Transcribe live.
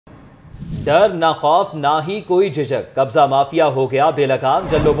डर ना खौफ ना ही कोई झिझक, कब्जा माफिया हो गया बेलगाम।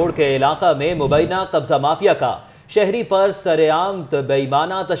 जल्लो मोड़ के इलाका में मुबैना कब्जा माफिया का शहरी पर सरेआम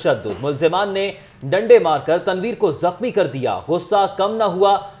बेईमाना तशद्दुद। मुल्जिमान ने डंडे मारकर तनवीर को जख्मी कर दिया। गुस्सा कम न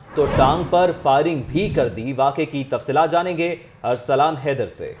हुआ तो टांग पर फायरिंग भी कर दी। वाक़े की तफसीलात जानेंगे अरसलान हैदर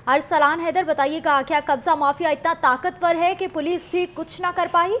से। अरसलान हैदर, बताइएगा क्या कब्जा माफिया इतना ताकतवर है कि पुलिस भी कुछ ना कर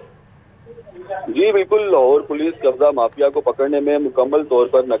पाई? जी बिल्कुल, लाहौर पुलिस कब्जा माफिया को पकड़ने में मुकम्मल तौर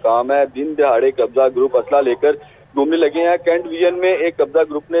पर नाकाम है। दिन दहाड़े कब्जा ग्रुप असला लेकर घूमने लगे हैं। कैंट विजन में एक कब्जा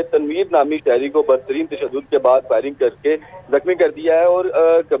ग्रुप ने तनवीर नामी शहरी को बदतरीन तशद्दुद के बाद फायरिंग करके जख्मी कर दिया है और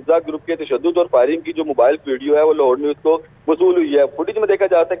कब्जा ग्रुप के तशद्दुद और फायरिंग की जो मोबाइल वीडियो है वो लाहौर न्यूज को वसूल हुई है। फुटेज में देखा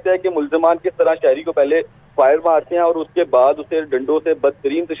जा सकता है कि मुल्जिमान किस तरह शहरी को पहले फायर मारते हैं और उसके बाद उसे डंडों से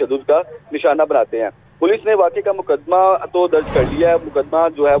बदतरीन तशद्दुद का निशाना बनाते हैं। पुलिस ने वाक़े का मुकदमा तो दर्ज कर लिया है। मुकदमा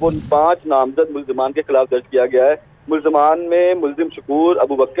जो है वो 5 नामजद मुल्जिमान के खिलाफ दर्ज किया गया है। मुल्जिमान में मुल्जिम शकूर,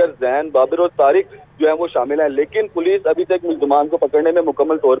 अबू बकर, जैन, बाबर और तारिक जो है वो शामिल हैं, लेकिन पुलिस अभी तक मुल्जिमान को पकड़ने में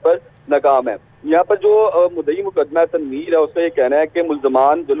मुकम्मल तौर पर नाकाम है। यहाँ पर जो मुद्दई मुकदमा तनवीर है उसका ये कहना है कि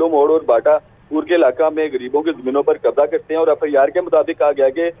मुल्जिमान जल्लो मोड़ और बाटा पूर के इलाका में गरीबों की जमीनों पर कब्जा करते हैं और FIR के मुताबिक कहा गया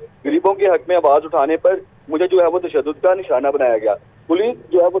कि गरीबों के हक में आवाज उठाने पर मुझे जो है वो तशद्दुद का निशाना बनाया गया। पुलिस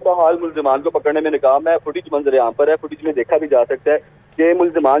जो है वो ताहाल मुल्जिमान को पकड़ने में नाकाम है। फुटेज मंजर आम पर है। फुटेज में देखा भी जा सकता है कि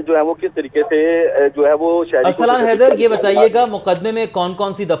मुल्जिमान जो है वो किस तरीके से जो है वो शहरी। अरसलान हैदर, ये बताइएगा मुकदमे में कौन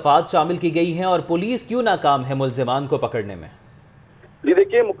कौन सी दफात शामिल की गई हैं और पुलिस क्यों नाकाम है मुल्जिमान को पकड़ने में? जी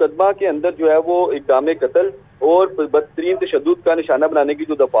देखिए, मुकदमा के अंदर जो है वो इक़दाम कत्ल और बदतरीन तशद्दुद का निशाना बनाने की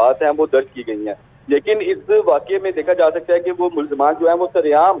जो दफात हैं वो दर्ज की गई हैं, लेकिन इस वाक़े में देखा जा सकता है कि वो मुल्जिमान जो है वो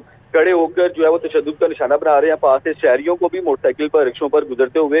सरेआम खड़े होकर जो है वो तशद्दुद का निशाना बना रहे हैं। पास से शहरियों को भी मोटरसाइकिल पर, रिक्शों पर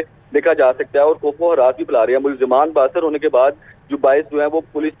गुजरते हुए देखा जा सकता है और खौफो हरास भी फैला रहे हैं। मुल्जिमान बासर होने के बाद जो बाइस जो है वो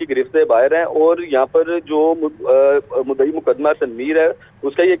पुलिस की गिरफ्त से बाहर हैं और यहाँ पर जो मुद्दई मुकदमा तनवीर है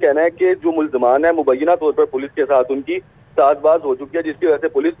उसका ये कहना है कि जो मुल्जिमान है मुबैना तौर पर पुलिस के साथ उनकी साजबाज हो चुकी है, जिसकी वजह से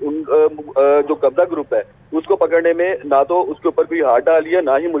पुलिस जो कब्जा ग्रुप है उसको पकड़ने में ना तो उसके ऊपर कोई हाथ डाली है,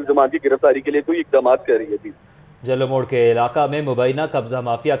 ना ही मुल्जिमान की गिरफ्तारी के लिए कोई इकदाम कर रही है। थी जल्लो मोड़ के इलाका में मुबैना कब्जा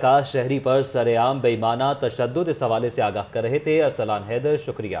माफिया का शहरी पर सरेआम बेईमाना तशद्दुद, इस हवाले से आगाह कर रहे थे अरसलान हैदर,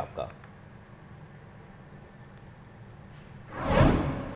 शुक्रिया आपका।